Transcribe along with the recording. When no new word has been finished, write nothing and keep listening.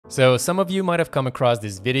So some of you might have come across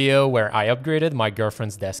this video where I upgraded my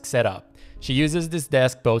girlfriend's desk setup. She uses this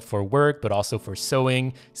desk both for work but also for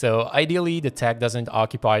sewing, so ideally the tech doesn't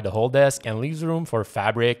occupy the whole desk and leaves room for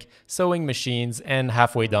fabric, sewing machines, and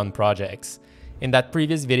halfway done projects. In that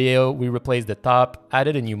previous video, we replaced the top,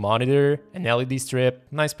 added a new monitor, an LED strip,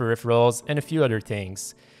 nice peripherals, and a few other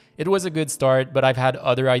things. It was a good start, but I've had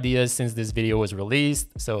other ideas since this video was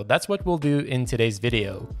released, so that's what we'll do in today's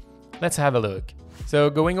video. Let's have a look. So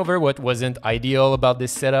going over what wasn't ideal about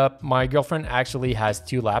this setup, my girlfriend actually has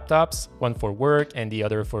two laptops, one for work and the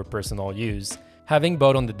other for personal use. Having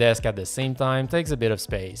both on the desk at the same time takes a bit of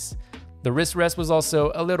space. The wrist rest was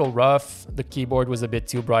also a little rough, the keyboard was a bit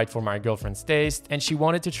too bright for my girlfriend's taste, and she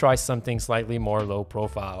wanted to try something slightly more low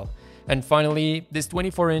profile. And finally, this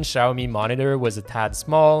 24-inch Xiaomi monitor was a tad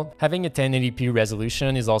small. Having a 1080p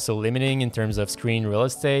resolution is also limiting in terms of screen real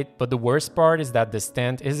estate, but the worst part is that the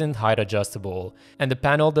stand isn't height adjustable, and the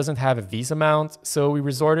panel doesn't have a VESA mount, so we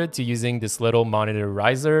resorted to using this little monitor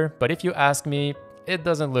riser, but if you ask me, it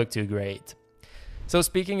doesn't look too great. So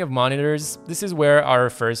speaking of monitors, this is where our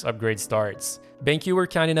first upgrade starts. BenQ were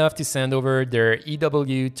kind enough to send over their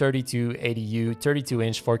EW3280U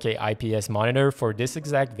 32-inch 4K IPS monitor for this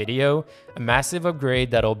exact video, a massive upgrade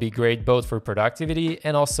that'll be great both for productivity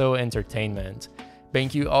and also entertainment.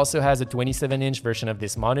 BenQ also has a 27-inch version of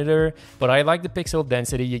this monitor, but I like the pixel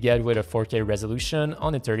density you get with a 4K resolution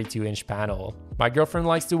on a 32-inch panel. My girlfriend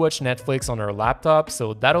likes to watch Netflix on her laptop,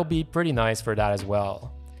 so that'll be pretty nice for that as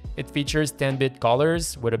well. It features 10-bit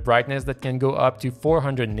colors with a brightness that can go up to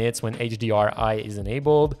 400 nits when HDRI is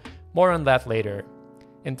enabled. More on that later.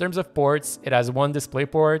 In terms of ports, it has one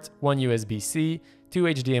DisplayPort, one USB-C, two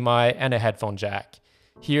HDMI, and a headphone jack.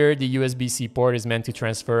 Here, the USB-C port is meant to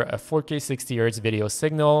transfer a 4K 60Hz video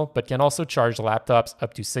signal, but can also charge laptops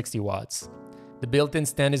up to 60 watts. The built-in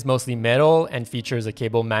stand is mostly metal and features a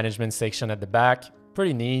cable management section at the back.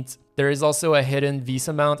 Pretty neat. There is also a hidden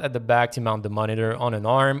VESA mount at the back to mount the monitor on an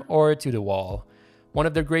arm or to the wall. One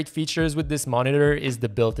of the great features with this monitor is the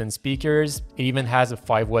built-in speakers. It even has a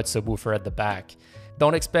 5-watt subwoofer at the back.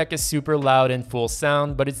 Don't expect a super loud and full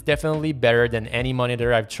sound, but it's definitely better than any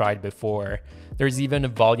monitor I've tried before. There's even a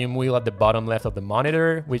volume wheel at the bottom left of the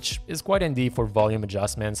monitor, which is quite handy for volume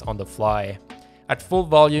adjustments on the fly. At full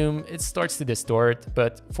volume, it starts to distort,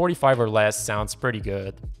 but 45 or less sounds pretty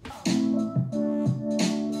good.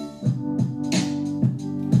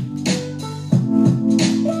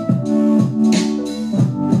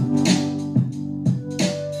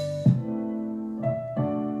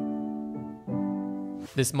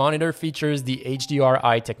 This monitor features the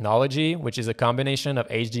HDRI technology, which is a combination of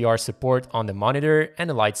HDR support on the monitor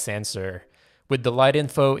and a light sensor. With the light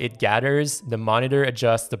info it gathers, the monitor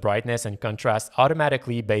adjusts the brightness and contrast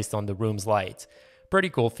automatically based on the room's light. Pretty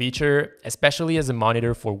cool feature, especially as a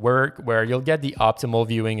monitor for work where you'll get the optimal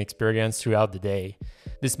viewing experience throughout the day.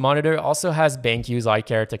 This monitor also has BenQ's eye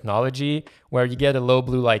care technology, where you get a low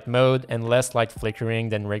blue light mode and less light flickering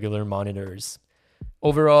than regular monitors.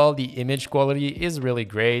 Overall, the image quality is really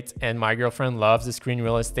great, and my girlfriend loves the screen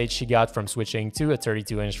real estate she got from switching to a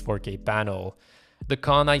 32-inch 4K panel. The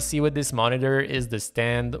con I see with this monitor is the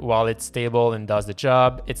stand. While it's stable and does the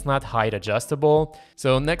job, it's not height adjustable.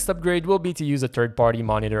 So next upgrade will be to use a third-party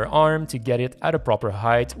monitor arm to get it at a proper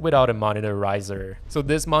height without a monitor riser. So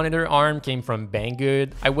this monitor arm came from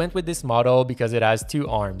Banggood. I went with this model because it has two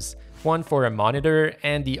arms, one for a monitor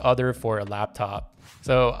and the other for a laptop.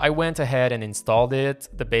 So I went ahead and installed it.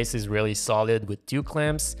 The base is really solid with two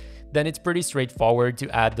clamps. Then it's pretty straightforward to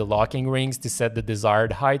add the locking rings to set the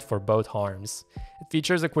desired height for both arms. It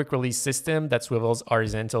features a quick release system that swivels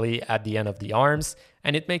horizontally at the end of the arms,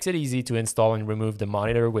 and it makes it easy to install and remove the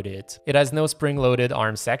monitor with it. It has no spring-loaded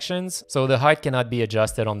arm sections, so the height cannot be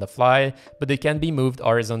adjusted on the fly, but they can be moved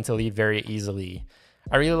horizontally very easily.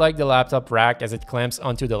 I really like the laptop rack as it clamps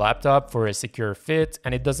onto the laptop for a secure fit,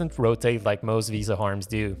 and it doesn't rotate like most VESA arms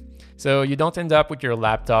do. So you don't end up with your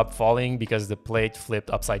laptop falling because the plate flipped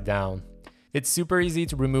upside down. It's super easy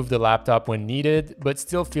to remove the laptop when needed, but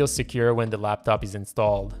still feels secure when the laptop is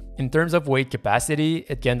installed. In terms of weight capacity,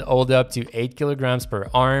 it can hold up to 8 kilograms per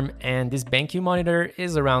arm, and this BenQ monitor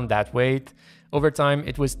is around that weight. Over time,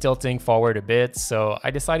 it was tilting forward a bit, so I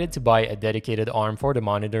decided to buy a dedicated arm for the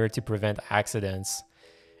monitor to prevent accidents.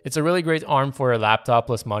 It's a really great arm for a laptop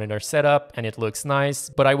plus monitor setup, and it looks nice,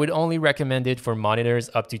 but I would only recommend it for monitors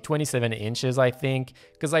up to 27 inches, I think,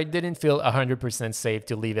 because I didn't feel 100% safe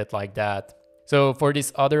to leave it like that. So for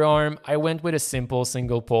this other arm, I went with a simple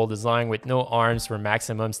single pole design with no arms for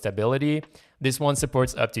maximum stability. This one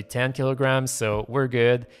supports up to 10 kilograms, so we're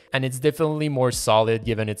good, and it's definitely more solid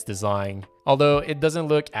given its design, although it doesn't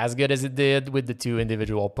look as good as it did with the two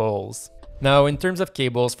individual poles. Now, in terms of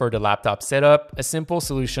cables for the laptop setup, a simple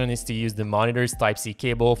solution is to use the monitor's Type-C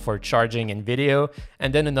cable for charging and video,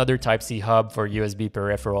 and then another Type-C hub for USB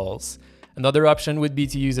peripherals. Another option would be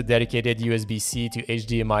to use a dedicated USB-C to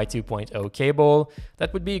HDMI 2.0 cable.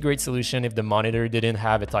 That would be a great solution if the monitor didn't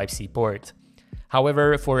have a Type-C port.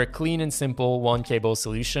 However, for a clean and simple one-cable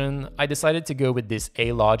solution, I decided to go with this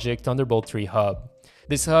Alogic Thunderbolt 3 hub.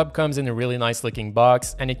 This hub comes in a really nice looking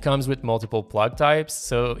box, and it comes with multiple plug types,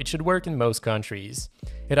 so it should work in most countries.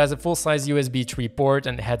 It has a full-size USB 3 port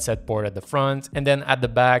and headset port at the front, and then at the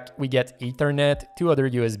back we get Ethernet, 2 other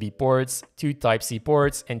USB ports, 2 Type-C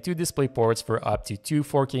ports, and 2 display ports for up to 2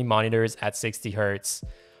 4K monitors at 60Hz.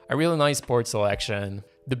 A really nice port selection.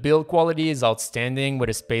 The build quality is outstanding with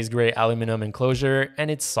a space gray aluminum enclosure,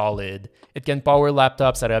 and it's solid. It can power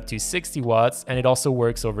laptops at up to 60 watts, and it also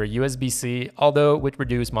works over USB-C, although with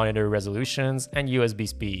reduced monitor resolutions and USB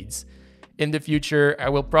speeds. In the future, I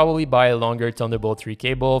will probably buy a longer Thunderbolt 3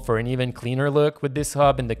 cable for an even cleaner look with this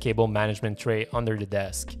hub and the cable management tray under the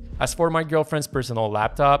desk. As for my girlfriend's personal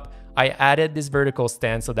laptop, I added this vertical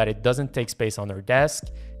stand so that it doesn't take space on her desk.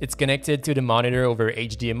 It's connected to the monitor over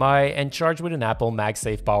HDMI and charged with an Apple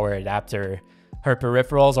MagSafe power adapter. Her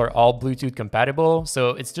peripherals are all Bluetooth compatible,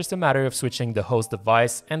 so it's just a matter of switching the host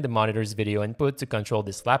device and the monitor's video input to control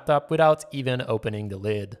this laptop without even opening the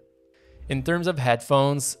lid. In terms of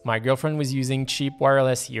headphones, my girlfriend was using cheap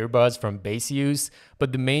wireless earbuds from Base Use,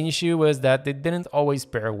 but the main issue was that they didn't always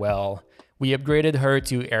pair well. We upgraded her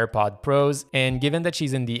to Airpod Pros, and given that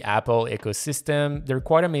she's in the Apple ecosystem, they're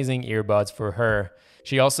quite amazing earbuds for her.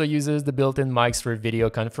 She also uses the built-in mics for video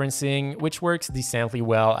conferencing, which works decently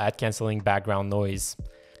well at canceling background noise.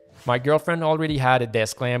 My girlfriend already had a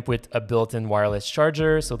desk lamp with a built-in wireless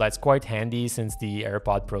charger, so that's quite handy since the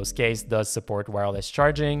Airpod Pros case does support wireless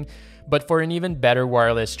charging. But for an even better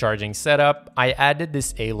wireless charging setup, I added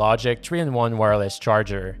this Alogic 3-in-1 wireless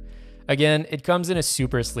charger. Again, it comes in a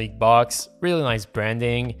super sleek box, really nice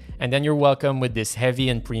branding, and then you're welcome with this heavy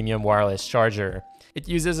and premium wireless charger. It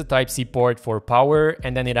uses a Type-C port for power,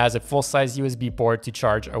 and then it has a full-size USB port to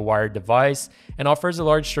charge a wired device, and offers a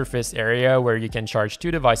large surface area where you can charge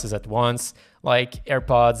 2 devices at once, like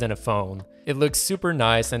AirPods and a phone. It looks super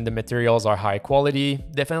nice and the materials are high quality,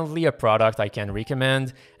 definitely a product I can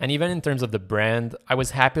recommend, and even in terms of the brand, I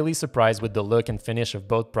was happily surprised with the look and finish of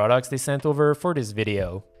both products they sent over for this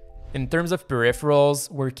video. In terms of peripherals,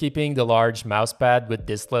 we're keeping the large mousepad with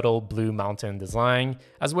this little blue mountain design,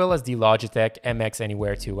 as well as the Logitech MX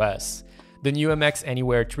Anywhere 2S. The new MX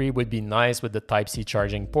Anywhere 3 would be nice with the Type-C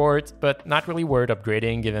charging port, but not really worth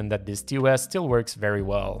upgrading given that this 2S still works very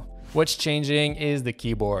well. What's changing is the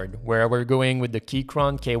keyboard, where we're going with the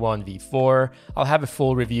Keychron K1 V4. I'll have a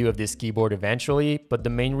full review of this keyboard eventually, but the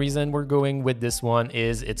main reason we're going with this one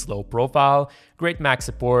is its low profile, great Mac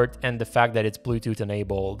support, and the fact that it's Bluetooth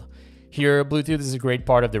enabled. Here, Bluetooth is a great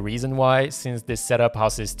part of the reason why, since this setup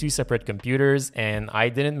houses 2 separate computers and I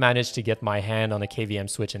didn't manage to get my hand on a KVM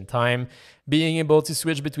switch in time. Being able to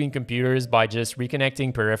switch between computers by just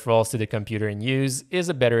reconnecting peripherals to the computer in use is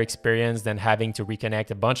a better experience than having to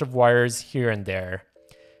reconnect a bunch of wires here and there.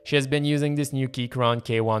 She has been using this new Keychron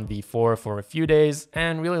K1 V4 for a few days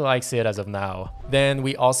and really likes it as of now. Then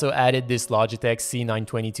we also added this Logitech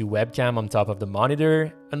C922 webcam on top of the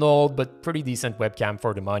monitor, an old but pretty decent webcam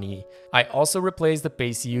for the money. I also replaced the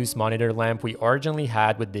pay-to-use monitor lamp we originally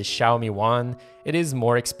had with this Xiaomi one. It is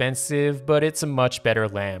more expensive, but it's a much better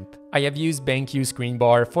lamp. I have used BenQ screen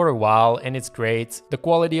bar for a while and it's great. The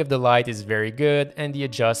quality of the light is very good and the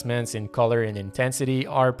adjustments in color and intensity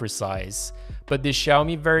are precise. But this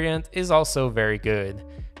Xiaomi variant is also very good.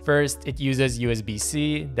 First, it uses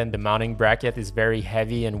USB-C, then the mounting bracket is very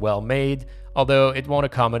heavy and well made, although it won't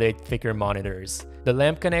accommodate thicker monitors. The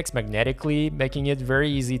lamp connects magnetically, making it very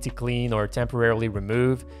easy to clean or temporarily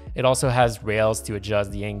remove. It also has rails to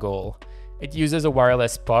adjust the angle. It uses a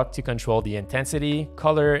wireless puck to control the intensity,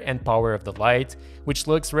 color, and power of the light, which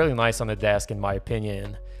looks really nice on the desk in my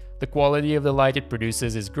opinion. The quality of the light it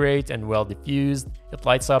produces is great and well diffused. It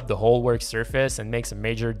lights up the whole work surface and makes a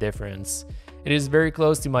major difference. It is very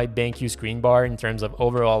close to my BenQ screen bar in terms of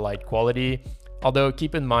overall light quality, although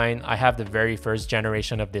keep in mind I have the very first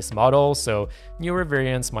generation of this model, so newer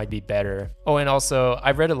variants might be better. Oh, and also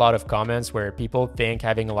I've read a lot of comments where people think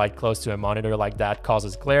having a light close to a monitor like that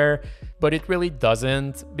causes glare, but it really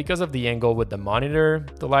doesn't. Because of the angle with the monitor,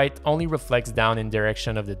 the light only reflects down in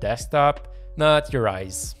direction of the desktop, not your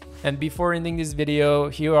eyes. And before ending this video,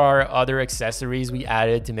 here are other accessories we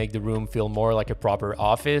added to make the room feel more like a proper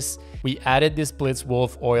office. We added this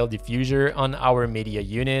Blitzwolf Oil Diffuser on our media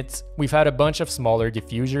unit. We've had a bunch of smaller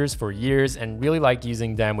diffusers for years and really like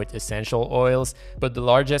using them with essential oils, but the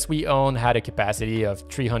largest we own had a capacity of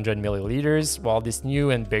 300 milliliters, while this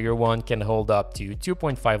new and bigger one can hold up to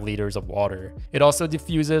 2.5 liters of water. It also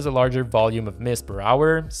diffuses a larger volume of mist per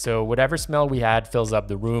hour, so whatever smell we had fills up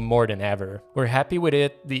the room more than ever. We're happy with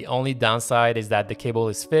it. The only downside is that the cable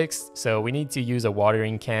is fixed, so we need to use a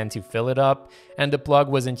watering can to fill it up, and the plug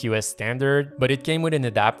wasn't US standard, but it came with an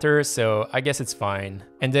adapter, so I guess it's fine.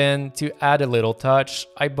 And then, to add a little touch,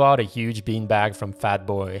 I bought a huge bean bag from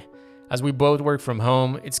Fatboy. As we both work from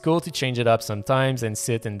home, it's cool to change it up sometimes and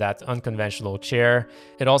sit in that unconventional chair.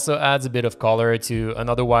 It also adds a bit of color to an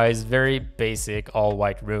otherwise very basic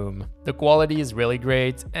all-white room. The quality is really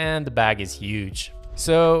great, and the bag is huge.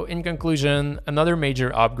 So, in conclusion, another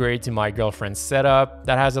major upgrade to my girlfriend's setup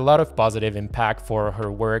that has a lot of positive impact for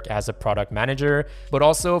her work as a product manager, but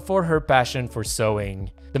also for her passion for sewing.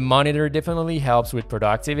 The monitor definitely helps with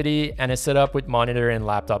productivity, and a setup with monitor and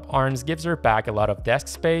laptop arms gives her back a lot of desk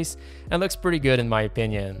space and looks pretty good in my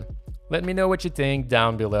opinion. Let me know what you think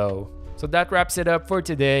down below. So that wraps it up for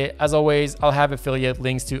today. As always, I'll have affiliate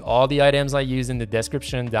links to all the items I use in the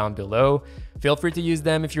description down below. Feel free to use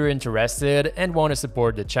them if you're interested and want to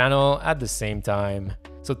support the channel at the same time.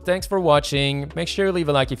 So thanks for watching, make sure to leave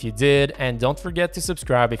a like if you did, and don't forget to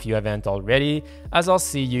subscribe if you haven't already, as I'll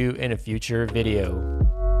see you in a future video.